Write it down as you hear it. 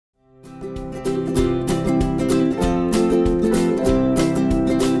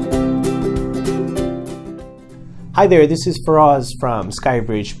Hi there, this is Faraz from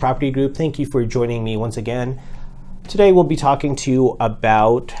Skybridge Property Group. Thank you for joining me once again. Today we'll be talking to you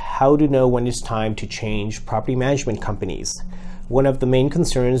about how to know when it's time to change property management companies. One of the main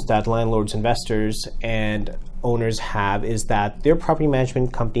concerns that landlords, investors, and owners have is that their property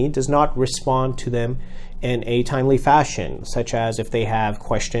management company does not respond to them in a timely fashion, such as if they have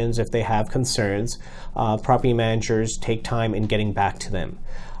questions, if they have concerns, property managers take time in getting back to them.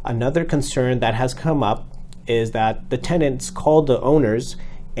 Another concern that has come up is that the tenants call the owners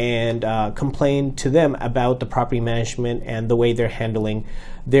and complain to them about the property management and the way they're handling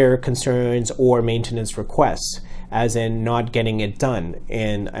their concerns or maintenance requests, as in not getting it done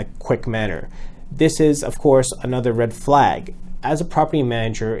in a quick manner. This is, of course, another red flag. As a property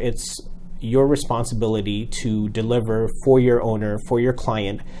manager, it's your responsibility to deliver for your owner, for your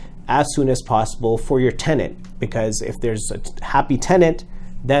client, as soon as possible for your tenant, because if there's a happy tenant,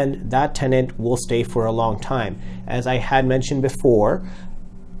 then that tenant will stay for a long time. As I had mentioned before,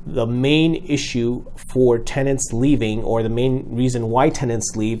 the main issue for tenants leaving, or the main reason why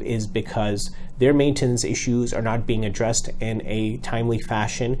tenants leave, is because their maintenance issues are not being addressed in a timely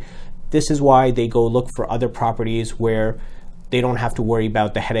fashion. This is why they go look for other properties where they don't have to worry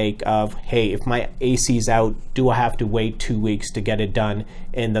about the headache of, hey, if my AC's out, do I have to wait 2 weeks to get it done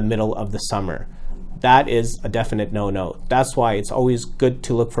in the middle of the summer? That is a definite no-no. That's why it's always good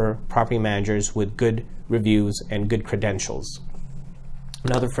to look for property managers with good reviews and good credentials.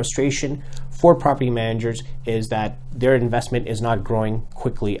 Another frustration for property managers is that their investment is not growing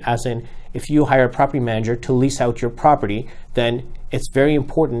quickly. As in, if you hire a property manager to lease out your property, then it's very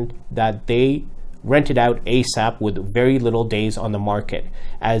important that they rent it out ASAP with very little days on the market,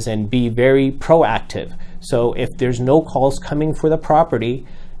 as in be very proactive. So if there's no calls coming for the property,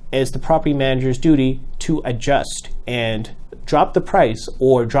 it's the property manager's duty to adjust and drop the price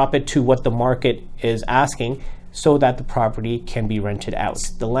or drop it to what the market is asking so that the property can be rented out.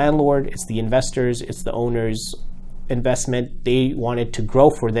 It's the landlord, it's the investors, it's the owner's investment. They want it to grow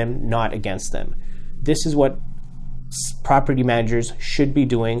for them, not against them. This is what property managers should be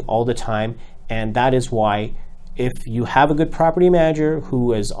doing all the time, and that is why if you have a good property manager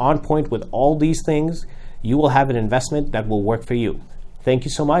who is on point with all these things, you will have an investment that will work for you. Thank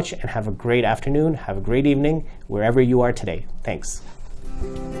you so much, and have a great afternoon, have a great evening, wherever you are today. Thanks.